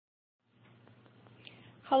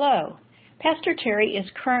Hello. Pastor Terry is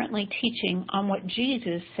currently teaching on what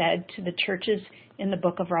Jesus said to the churches in the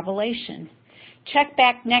book of Revelation. Check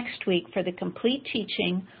back next week for the complete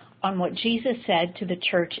teaching on what Jesus said to the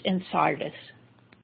church in Sardis.